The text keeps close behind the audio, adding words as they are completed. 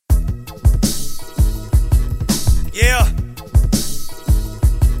Yeah,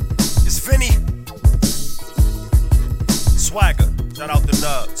 it's Vinny. Swagger, shout out to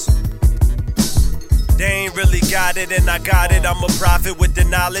Nugz. They ain't really got it and I got it. I'm a prophet with the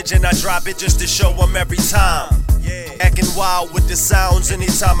knowledge and I drop it just to show them every time. Acting wild with the sounds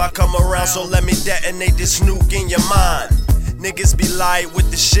anytime I come around, so let me detonate this nuke in your mind. Niggas be light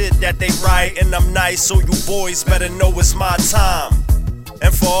with the shit that they write, and I'm nice, so you boys better know it's my time.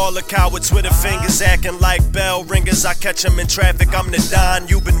 And for all the coward Twitter fingers acting like bell ringers, I catch them in traffic, I'm the Don,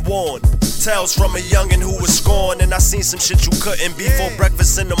 you been warned. Tales from a youngin' who was scorned, and I seen some shit you couldn't before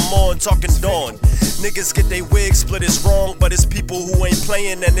breakfast in the morn, talking dawn. Niggas get they wig split, it's wrong, but it's people who ain't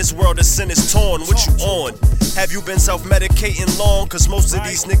playing, and this world of sin is torn. What you on? Have you been self-medicating long? Cause most of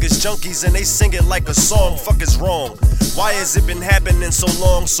these niggas junkies and they sing it like a song. Fuck is wrong? Why has it been happening so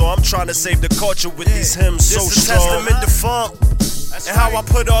long? So I'm trying to save the culture with these hymns so strong. Testament to funk, and how I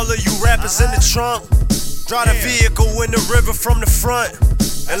put all of you rappers in the trunk. Drive the vehicle in the river from the front,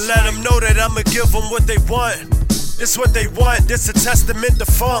 and let them know that I'ma give them what they want. It's what they want, this a testament to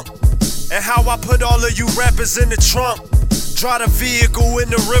funk. And how I put all of you rappers in the trunk. Drive the vehicle in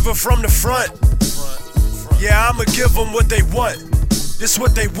the river from the front. Yeah, I'ma give them what they want. This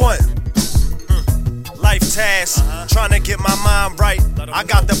what they want. Life task, trying to get my mind right. I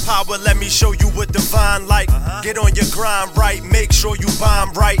got the power, let me show you what divine like. Get on your grind right, make sure you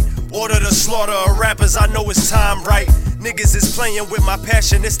bomb right. Order the slaughter of rappers, I know it's time right. Niggas is playing with my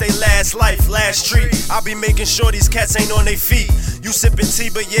passion, it's they last life, last treat. I be making sure these cats ain't on their feet. You sippin' tea,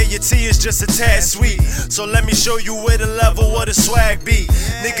 but yeah, your tea is just a tad sweet. So let me show you where the level of the swag be.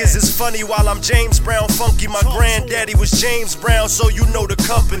 Niggas is funny while I'm James Brown funky. My granddaddy was James Brown, so you know the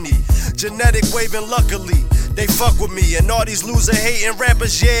company. Genetic waving, luckily they fuck with me. And all these loser hating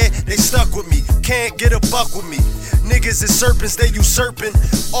rappers, yeah, they stuck with me. Can't get a buck with me. Niggas is serpents, they usurping.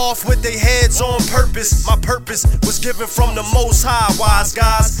 Off with their heads on purpose. My purpose was given from the most high, wise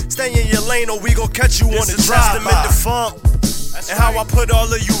guys. Stay in your lane or we gon' catch you on the drive. Testament to funk, and how I put all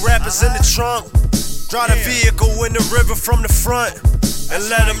of you rappers in the trunk. Drive the vehicle in the river from the front, and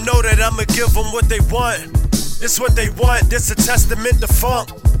let them know that I'ma give them what they want. This what they want, this a testament to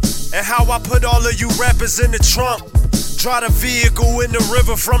funk. And how I put all of you rappers in the trunk. Drive the vehicle in the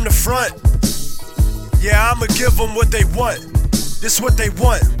river from the front. Yeah, I'ma give them what they want. This what they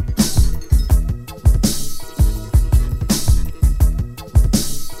want.